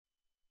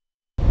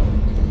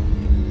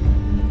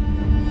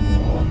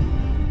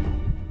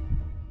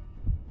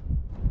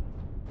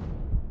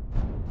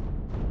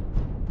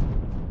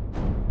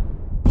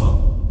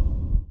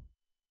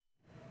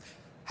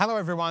Hello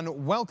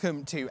everyone,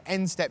 welcome to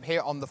End Step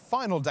here on the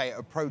final day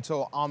of Pro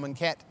Tour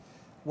Amonkhet.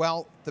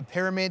 Well, the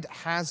pyramid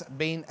has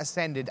been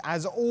ascended.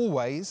 As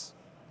always,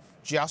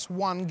 just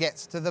one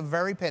gets to the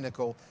very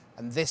pinnacle,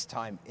 and this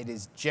time it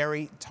is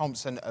Jerry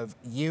Thompson of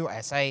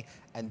USA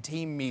and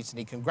Team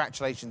Mutiny.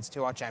 Congratulations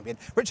to our champion.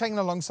 Rich hanging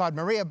alongside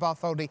Maria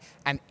Bartholdi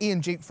and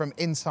Ian Duke from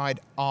Inside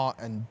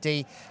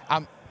R&D.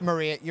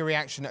 Maria, your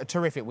reaction, a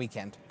terrific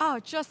weekend. Oh,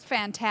 just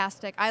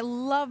fantastic. I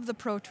love the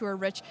Pro Tour,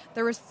 Rich.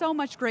 There was so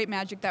much great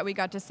magic that we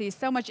got to see,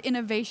 so much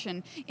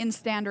innovation in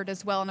Standard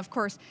as well. And of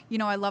course, you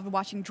know, I loved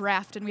watching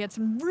Draft, and we had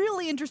some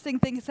really interesting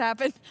things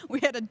happen. We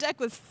had a deck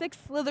with 6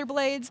 Slither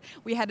Blades.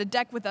 We had a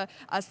deck with an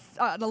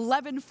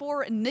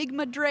 11-4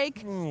 Enigma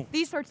Drake.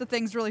 These sorts of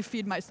things really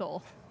feed my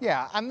soul.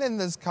 Yeah, and then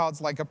there's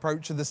cards like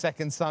Approach of the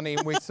Second Sunny,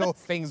 and we saw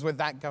things with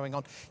that going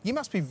on. You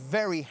must be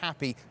very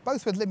happy,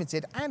 both with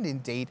Limited and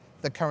indeed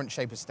the current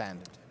shape of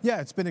Standard. Yeah,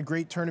 it's been a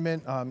great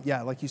tournament.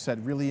 Yeah, like you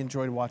said, really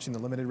enjoyed watching the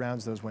limited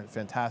rounds. Those went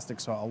fantastic.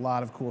 Saw a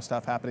lot of cool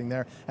stuff happening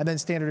there. And then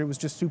Standard, it was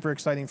just super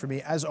exciting for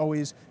me, as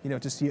always, you know,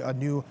 to see a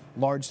new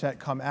large set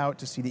come out,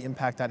 to see the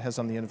impact that has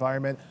on the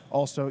environment.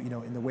 Also, you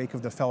know, in the wake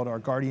of the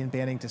Felidar Guardian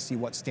banning, to see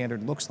what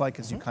Standard looks like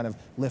as you kind of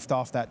lift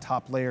off that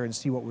top layer and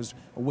see what was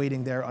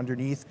awaiting there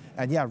underneath.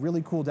 And yeah,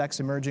 really cool decks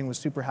emerging. Was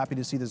super happy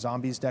to see the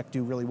Zombies deck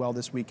do really well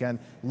this weekend.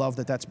 Love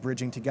that that's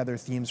bridging together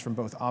themes from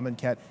both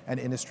Amonkhet and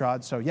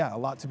Innistrad. So yeah, a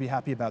lot to be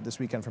happy about this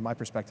weekend from my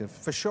perspective.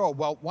 For sure.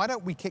 Well, why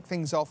don't we kick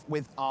things off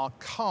with our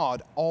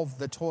card of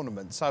the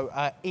tournament. So,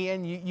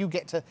 Ian, you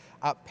get to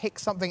pick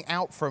something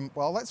out from,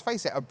 well, let's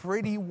face it, a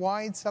pretty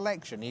wide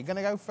selection. Are you going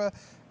to go for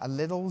a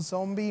little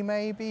zombie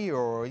maybe,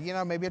 or, you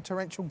know, maybe a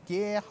torrential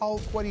gear Hulk?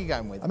 What are you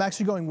going with? I'm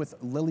actually going with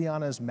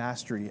Liliana's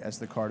Mastery as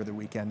the card of the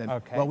weekend. And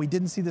okay. While we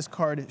didn't see this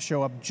card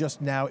show up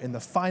just now in the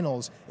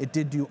finals, it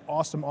did do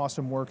awesome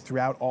work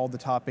throughout all the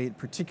top 8,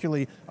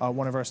 particularly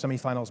one of our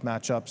semifinals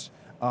matchups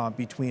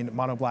between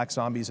mono black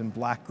zombies and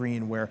black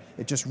green, where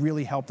it just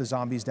really helped the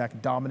zombies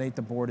deck dominate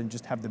the board and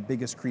just have the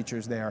biggest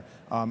creatures there.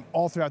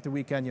 All throughout the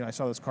weekend, you know, I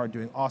saw this card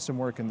doing awesome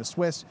work in the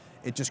Swiss.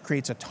 It just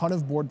creates a ton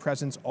of board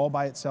presence all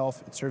by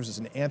itself. It serves as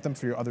an anthem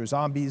for your other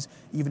zombies.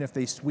 Even if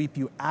they sweep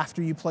you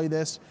after you play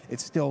this, it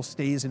still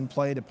stays in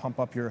play to pump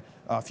up your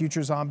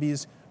future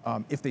zombies.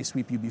 If they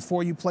sweep you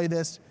before you play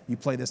this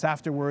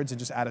afterwards and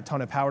just add a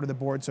ton of power to the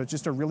board. So it's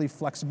just a really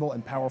flexible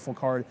and powerful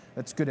card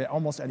that's good at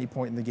almost any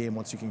point in the game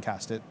once you can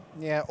cast it.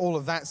 Yeah, all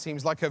of that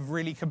seems like a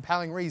really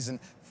compelling reason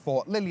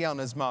for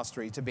Liliana's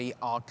Mastery to be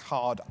our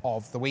card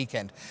of the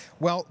weekend.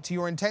 Well, to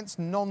your intense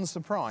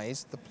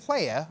non-surprise, the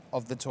player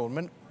of the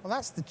tournament, well,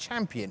 that's the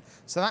champion.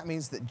 So that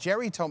means that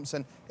Jerry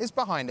Thompson is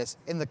behind us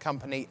in the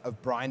company of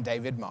Brian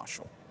David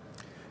Marshall.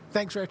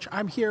 Thanks, Rich.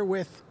 I'm here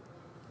with,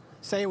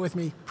 say it with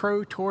me,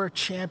 Pro Tour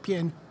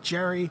champion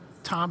Jerry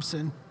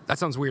Thompson. That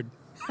sounds weird.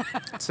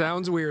 It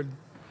sounds weird.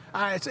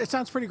 It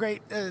sounds pretty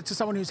great to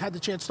someone who's had the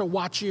chance to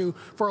watch you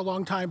for a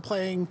long time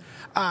playing.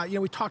 You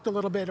know, we talked a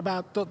little bit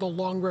about the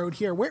long road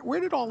here. Where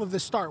did all of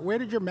this start? Where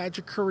did your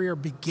Magic career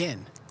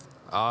begin?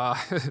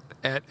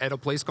 At a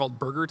place called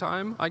Burger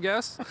Time, I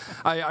guess.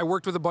 I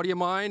worked with a buddy of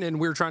mine, and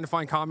we were trying to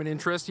find common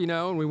interest, you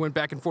know, and we went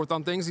back and forth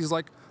on things. He's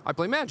like, I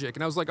play Magic.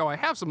 And I was like, oh, I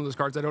have some of those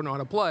cards. I don't know how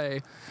to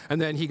play. And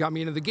then he got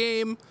me into the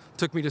game,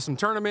 took me to some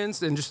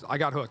tournaments, and I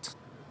got hooked.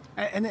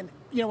 And then,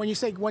 you know, when you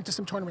say went to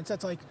some tournaments,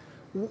 that's like,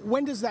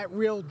 when does that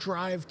real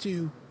drive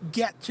to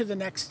get to the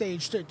next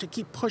stage, to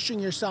keep pushing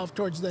yourself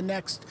towards the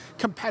next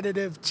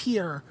competitive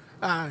tier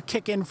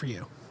kick in for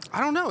you? I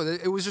don't know.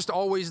 It was just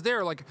always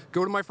there. Like,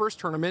 go to my first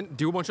tournament,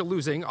 do a bunch of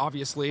losing,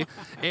 obviously.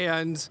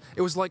 And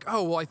it was like,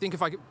 oh, well, I think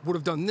if I would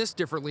have done this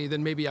differently,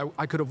 then maybe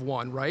I could have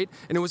won, right?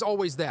 And it was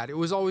always that. It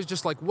was always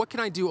just like, what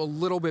can I do a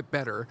little bit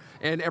better?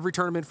 And every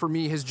tournament for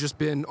me has just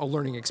been a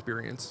learning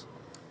experience.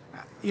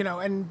 You know,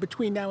 and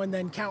between now and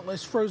then,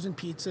 countless frozen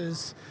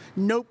pizzas,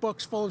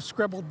 notebooks full of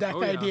scribbled deck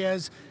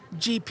ideas,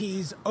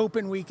 GPs,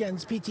 open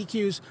weekends,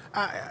 PTQs.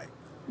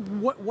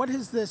 What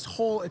has this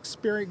whole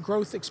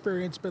growth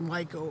experience been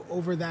like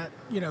over that,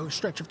 you know,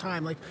 stretch of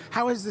time? Like,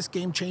 how has this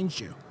game changed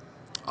you?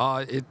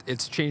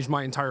 It's changed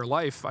my entire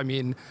life. I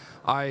mean,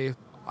 I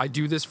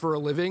do this for a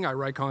living. I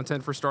write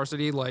content for Star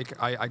City. Like,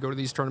 I go to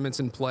these tournaments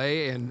and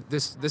play, and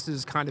this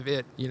is kind of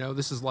it. You know,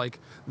 this is like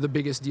the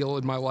biggest deal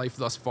in my life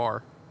thus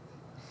far.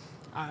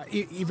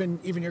 Even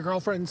your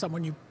girlfriend,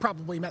 someone you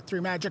probably met through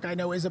Magic. I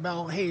know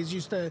Isabel Hayes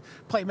used to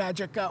play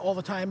Magic all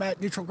the time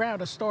at Neutral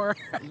Ground, a store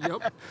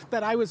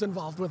that I was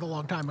involved with a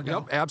long time ago.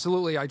 Yep,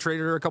 absolutely. I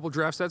traded her a couple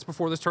draft sets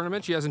before this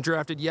tournament. She hasn't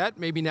drafted yet.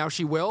 Maybe now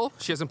she will.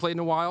 She hasn't played in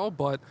a while,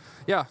 but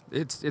yeah,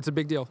 it's a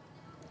big deal.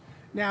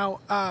 Now,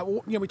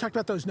 you know, we talked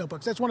about those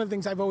notebooks. That's one of the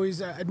things I've always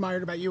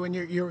admired about you. And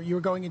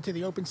you're going into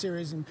the Open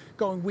Series and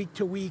going week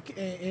to week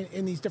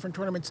in these different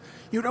tournaments.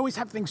 You'd always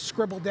have things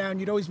scribbled down.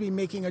 You'd always be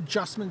making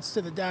adjustments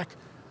to the deck.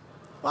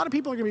 A lot of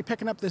people are going to be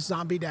picking up this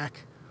zombie deck.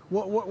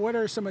 What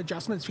are some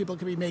adjustments people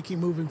could be making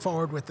moving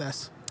forward with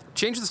this?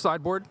 Change the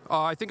sideboard.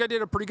 I think I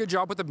did a pretty good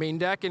job with the main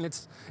deck, and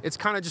it's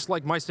kind of just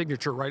like my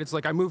signature, right? It's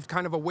like I moved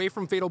kind of away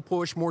from Fatal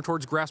Push, more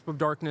towards Grasp of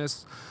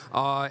Darkness,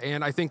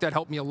 and I think that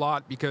helped me a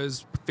lot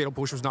because Fatal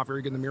Push was not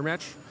very good in the mirror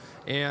match.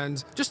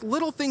 And just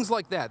little things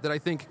like that I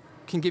think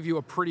can give you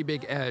a pretty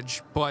big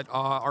edge. But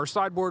our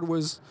sideboard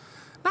was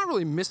not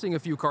really missing a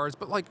few cards,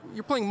 but like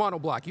you're playing mono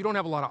black, you don't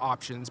have a lot of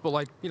options. But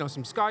like, you know,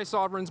 some Sky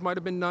Sovereigns might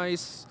have been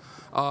nice.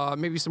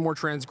 Maybe some more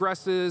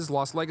Transgresses.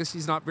 Lost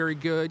Legacy's not very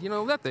good, you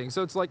know, that thing.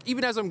 So it's like,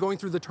 even as I'm going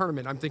through the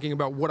tournament, I'm thinking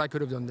about what I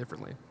could have done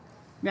differently.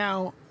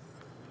 Now,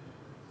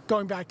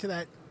 going back to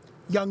that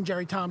young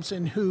Jerry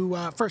Thompson who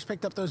first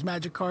picked up those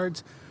Magic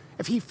cards,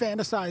 if he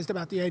fantasized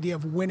about the idea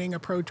of winning a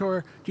Pro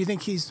Tour, do you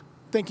think he's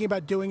thinking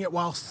about doing it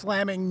while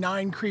slamming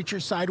 9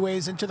 creatures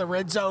sideways into the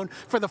red zone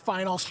for the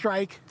final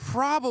strike?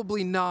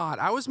 Probably not.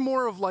 I was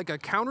more of like a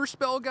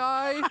counterspell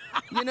guy,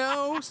 you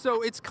know?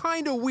 So it's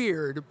kind of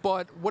weird,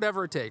 but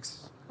whatever it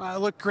takes.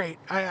 Look great.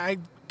 I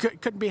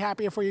couldn't be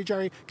happier for you,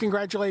 Jerry.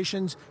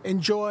 Congratulations.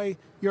 Enjoy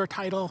your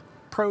title,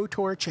 Pro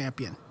Tour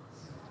champion.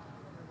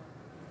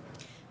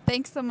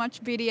 Thanks so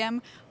much,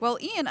 BDM. Well,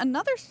 Ian,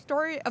 another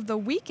story of the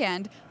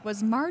weekend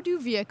was Mardu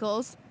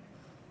Vehicles.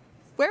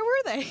 Where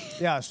were they?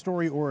 Yeah,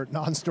 story or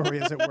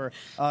non-story, as it were.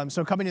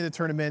 So coming to the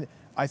tournament,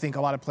 I think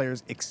a lot of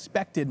players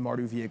expected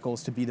Mardu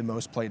Vehicles to be the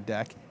most played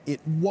deck.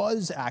 It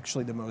was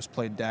actually the most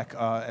played deck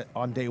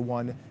on day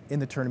one in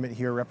the tournament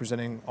here,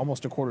 representing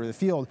almost a quarter of the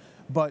field,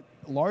 but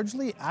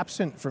largely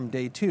absent from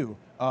day two.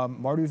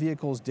 Mardu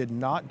Vehicles did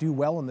not do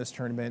well in this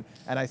tournament,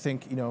 and I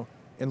think, you know,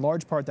 in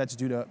large part that's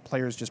due to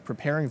players just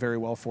preparing very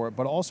well for it,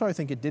 but also I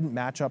think it didn't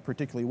match up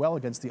particularly well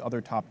against the other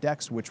top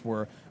decks, which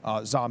were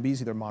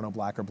zombies, either mono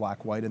black or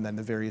black white, and then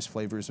the various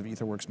flavors of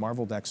Aetherworks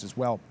Marvel decks as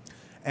well.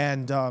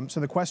 And so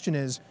the question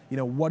is, you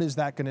know, what is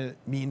that going to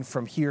mean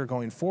from here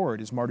going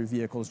forward? Is Mardu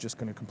Vehicles just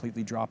going to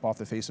completely drop off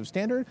the face of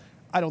Standard?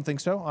 I don't think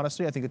so,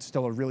 honestly. I think it's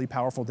still a really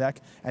powerful deck,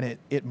 and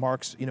it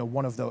marks, you know,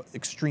 one of the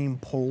extreme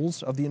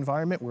poles of the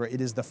environment where it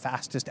is the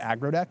fastest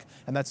aggro deck,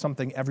 and that's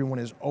something everyone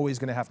is always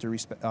going to have to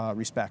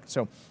respect.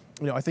 So,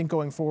 you know, I think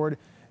going forward,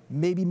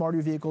 maybe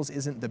Mardu Vehicles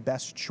isn't the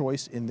best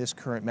choice in this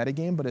current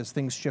metagame, but as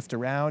things shift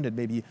around and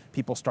maybe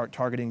people start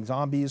targeting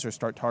zombies or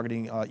start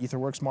targeting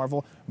Aetherworks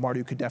Marvel,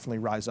 Mardu could definitely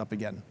rise up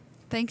again.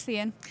 Thanks,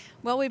 Ian.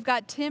 Well, we've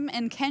got Tim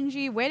and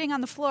Kenji waiting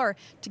on the floor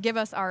to give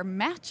us our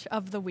match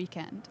of the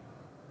weekend.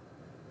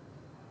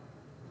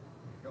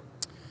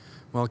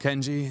 Well,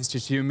 Kenji, it's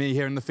just you and me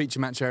here in the feature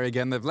match area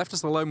again. They've left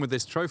us alone with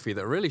this trophy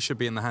that really should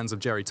be in the hands of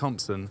Jerry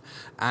Thompson,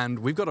 and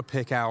we've got to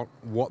pick out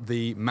what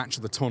the match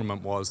of the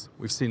tournament was.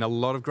 We've seen a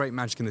lot of great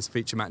magic in this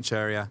feature match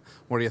area.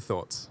 What are your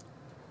thoughts?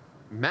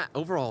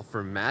 Overall,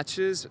 for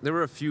matches, there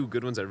were a few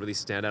good ones that really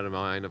stand out in my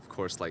mind. Of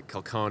course, like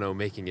Calcano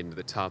making it into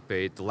the top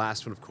 8. The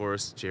last one, of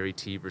course, Jerry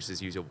T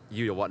versus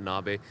Yuya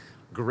Watanabe.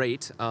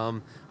 Great. I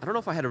don't know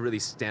if I had a really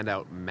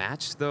standout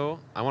match, though.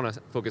 I want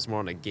to focus more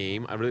on a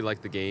game. I really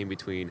liked the game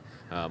between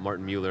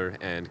Martin Mueller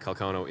and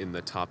Calcano in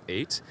the top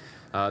 8.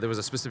 There was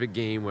a specific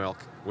game where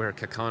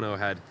Calcano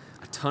had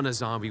a ton of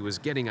zombie, was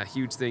getting a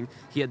huge thing.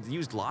 He had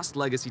used Lost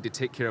Legacy to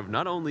take care of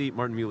not only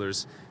Martin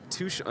Mueller's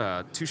two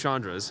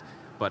Chandras,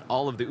 but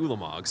all of the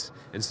Ulamogs.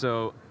 And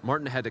so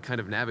Martin had to kind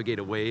of navigate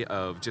a way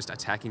of just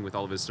attacking with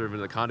all of his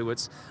servant of the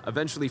conduits,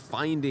 eventually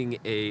finding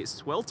a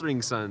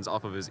Sweltering Suns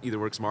off of his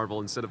Aetherworks Marvel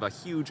instead of a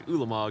huge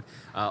Ulamog,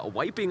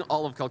 wiping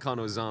all of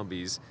Calcano's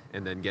zombies,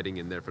 and then getting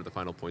in there for the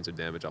final points of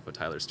damage off of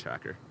Tyler's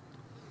tracker.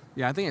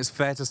 Yeah, I think it's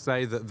fair to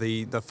say that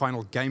the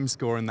final game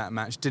score in that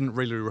match didn't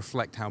really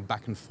reflect how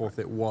back and forth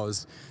it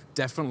was.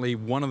 Definitely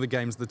one of the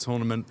games of the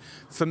tournament.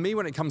 For me,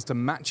 when it comes to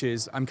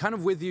matches, I'm kind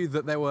of with you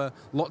that there were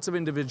lots of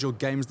individual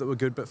games that were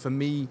good, but for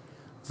me,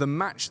 the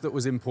match that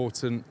was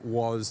important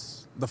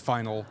was the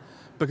final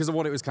because of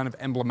what it was kind of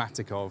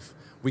emblematic of.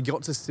 We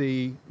got to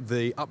see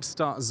the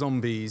upstart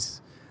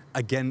zombies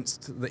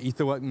against the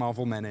Aetherwork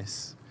Marvel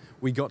Menace.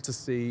 We got to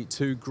see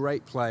two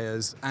great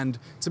players, and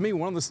to me,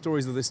 one of the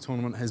stories of this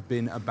tournament has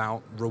been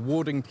about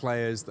rewarding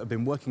players that have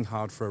been working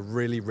hard for a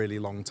really, really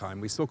long time.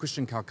 We saw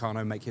Christian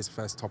Calcano make his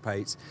first top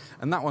 8,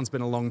 and that one's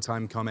been a long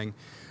time coming.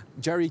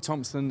 Jerry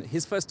Thompson,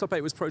 his first top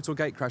 8 was Pro Tour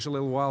Gatecrash a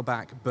little while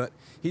back, but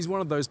he's one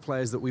of those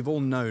players that we've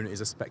all known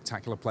is a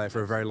spectacular player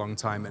for a very long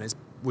time, and it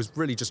was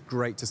really just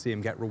great to see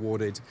him get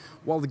rewarded.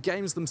 While the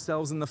games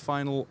themselves in the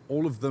final,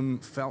 all of them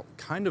felt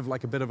kind of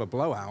like a bit of a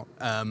blowout.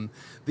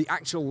 The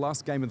actual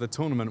last game of the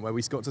tournament where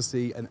we got to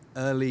see an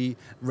early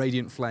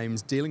Radiant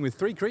Flames dealing with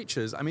 3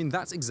 creatures, I mean,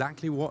 that's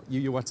exactly what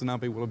Yuya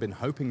Watanabe will have been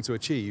hoping to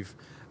achieve.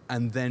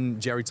 And then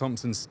Jerry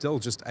Thompson's still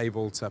just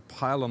able to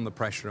pile on the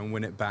pressure and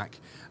win it back.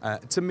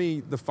 To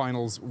me, the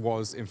finals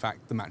was, in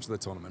fact, the match of the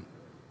tournament.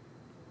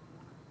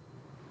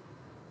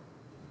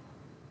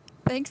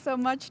 Thanks so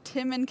much,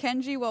 Tim and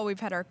Kenji. Well,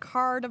 we've had our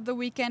card of the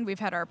weekend, we've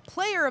had our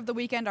player of the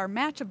weekend, our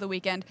match of the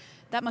weekend.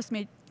 That must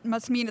mean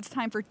it's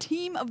time for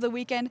team of the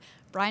weekend.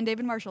 Brian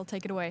David Marshall,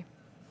 take it away.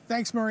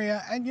 Thanks,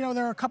 Maria. And you know,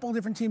 there are a couple of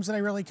different teams that I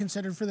really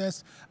considered for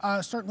this.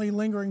 Certainly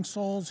Lingering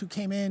Souls, who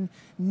came in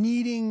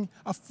needing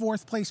a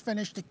 4th place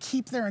finish to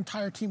keep their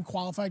entire team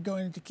qualified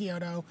going into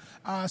Kyoto.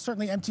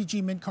 Certainly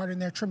MTG Mintcard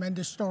and their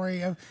tremendous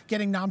story of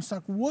getting Nam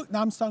Sung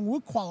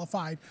Wook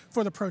qualified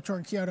for the Pro Tour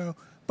in Kyoto.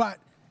 But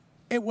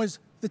it was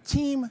the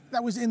team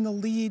that was in the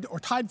lead or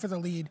tied for the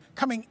lead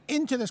coming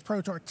into this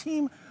Pro Tour,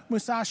 Team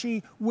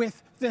Musashi,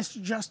 with this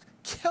just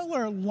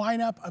killer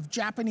lineup of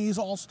Japanese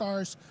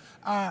all-stars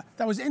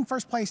that was in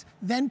 1st place,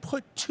 then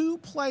put 2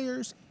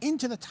 players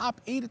into the top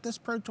 8 at this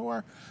Pro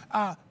Tour,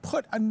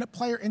 put a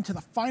player into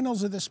the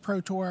finals of this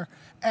Pro Tour,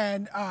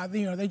 and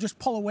you know, they just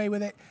pull away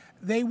with it.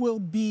 They will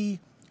be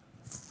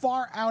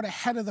far out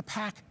ahead of the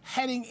pack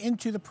heading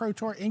into the Pro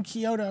Tour in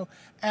Kyoto,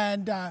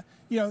 and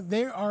you know,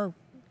 they are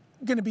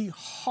going to be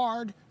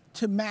hard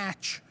to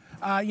match.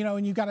 You know,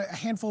 and you've got a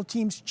handful of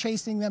teams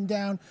chasing them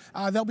down.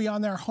 They'll be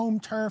on their home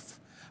turf.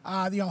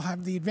 They'll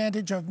have the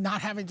advantage of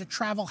not having to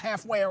travel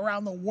halfway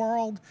around the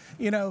world,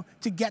 you know,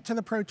 to get to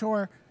the Pro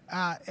Tour.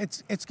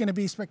 It's going to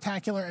be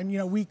spectacular, and you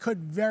know, we could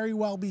very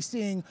well be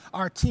seeing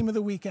our team of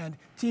the weekend,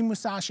 Team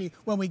Musashi,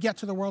 when we get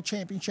to the World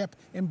Championship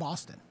in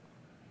Boston.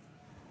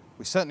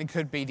 We certainly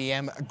could,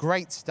 BDM.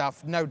 Great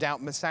stuff. No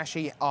doubt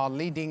Musashi are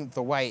leading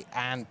the way,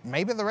 and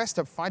maybe the rest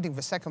are fighting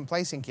for 2nd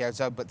place in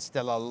Kyoto, but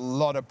still a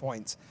lot of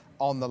points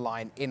on the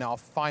line in our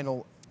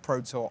final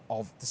Pro Tour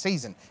of the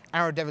season.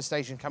 Arrow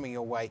Devastation coming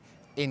your way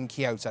in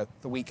Kyoto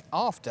the week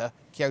after.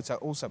 Kyoto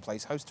also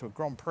plays host to a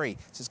Grand Prix,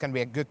 so it's going to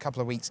be a good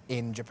couple of weeks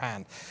in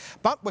Japan.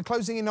 But we're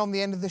closing in on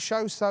the end of the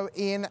show, so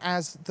Ian,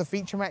 as the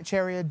feature match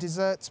area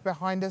deserts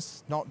behind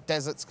us, not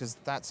deserts because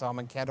that's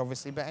Amonkhet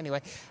obviously, but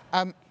anyway,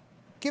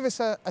 give us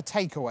a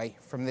takeaway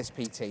from this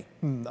PT.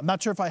 I'm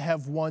not sure if I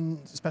have one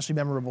especially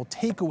memorable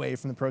takeaway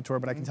from the Pro Tour,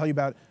 but I can tell you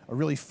about a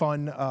really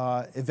fun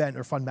event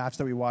or fun match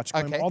that we watched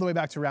going all the way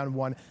back to round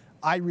 1.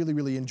 I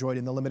really enjoyed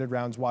in the limited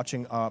rounds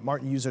watching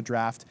Martin use a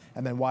draft,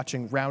 and then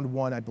watching round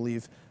 1, I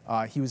believe,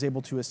 he was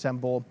able to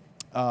assemble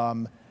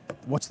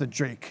what's the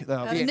Drake?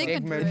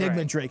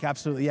 Enigma Drake,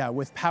 absolutely, yeah.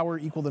 With power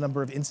equal the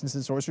number of instants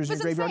and sorcerers in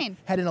your graveyard. Insane.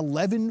 Had an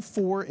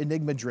 11-4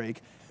 Enigma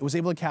Drake. It was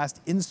able to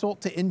cast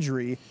Insult to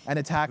Injury and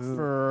attack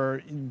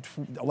for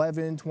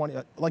 11, 20,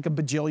 like a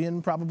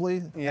bajillion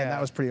probably. Yeah. And that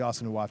was pretty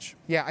awesome to watch.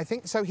 Yeah, I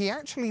think so. He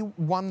actually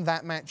won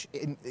that match.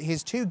 In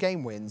his 2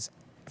 game wins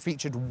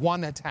featured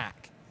 1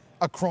 attack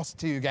across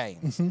 2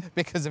 games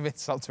because of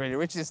Insult to Injury,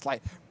 which is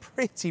like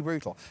pretty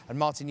brutal. And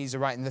Martin User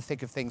right in the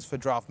thick of things for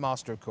Draft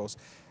Master, of course.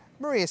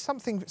 Maria,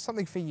 something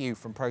for you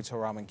from Pro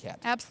Tour Amonkhet.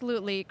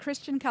 Absolutely.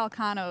 Christian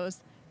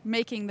Calcano's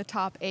making the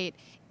top 8.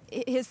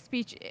 His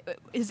speech,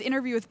 his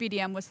interview with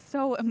BDM was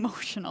so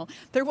emotional.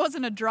 There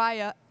wasn't a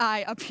dry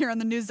eye up here on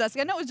the news desk.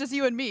 I know it was just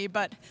you and me,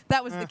 but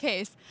that was the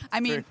case.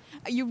 I mean,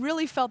 you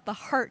really felt the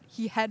heart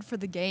he had for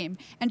the game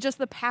and just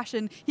the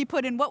passion he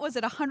put in. What was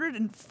it,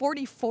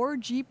 144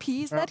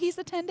 GPs that he's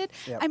attended?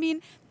 Yep. I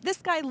mean, this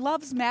guy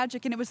loves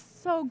Magic, and it was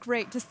so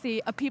great to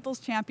see a people's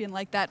champion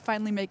like that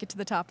finally make it to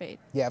the top 8.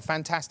 Yeah,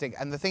 fantastic.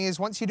 And the thing is,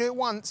 once you do it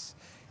once,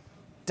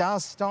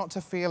 does start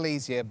to feel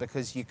easier,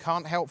 because you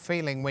can't help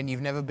feeling when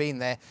you've never been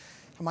there,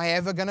 am I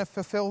ever going to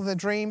fulfill the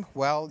dream?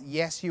 Well,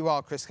 yes, you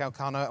are, Chris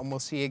Calcano, and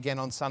we'll see you again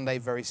on Sunday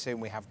very soon,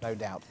 we have no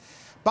doubt.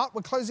 But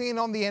we're closing in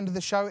on the end of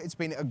the show. It's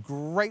been a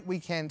great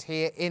weekend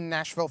here in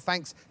Nashville.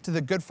 Thanks to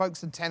the good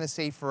folks of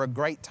Tennessee for a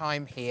great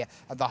time here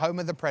at the home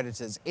of the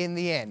Predators. In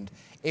the end,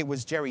 it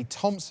was Jerry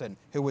Thompson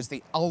who was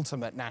the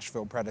ultimate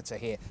Nashville Predator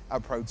here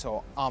at Pro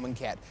Tour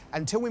Amonkhet.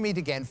 Until we meet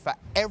again, for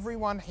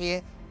everyone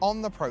here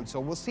on the Pro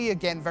Tour, we'll see you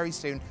again very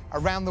soon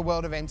around the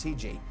world of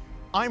MTG.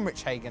 I'm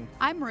Rich Hagan.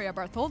 I'm Maria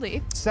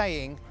Bartholdi.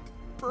 Saying,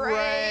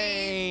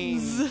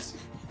 brains!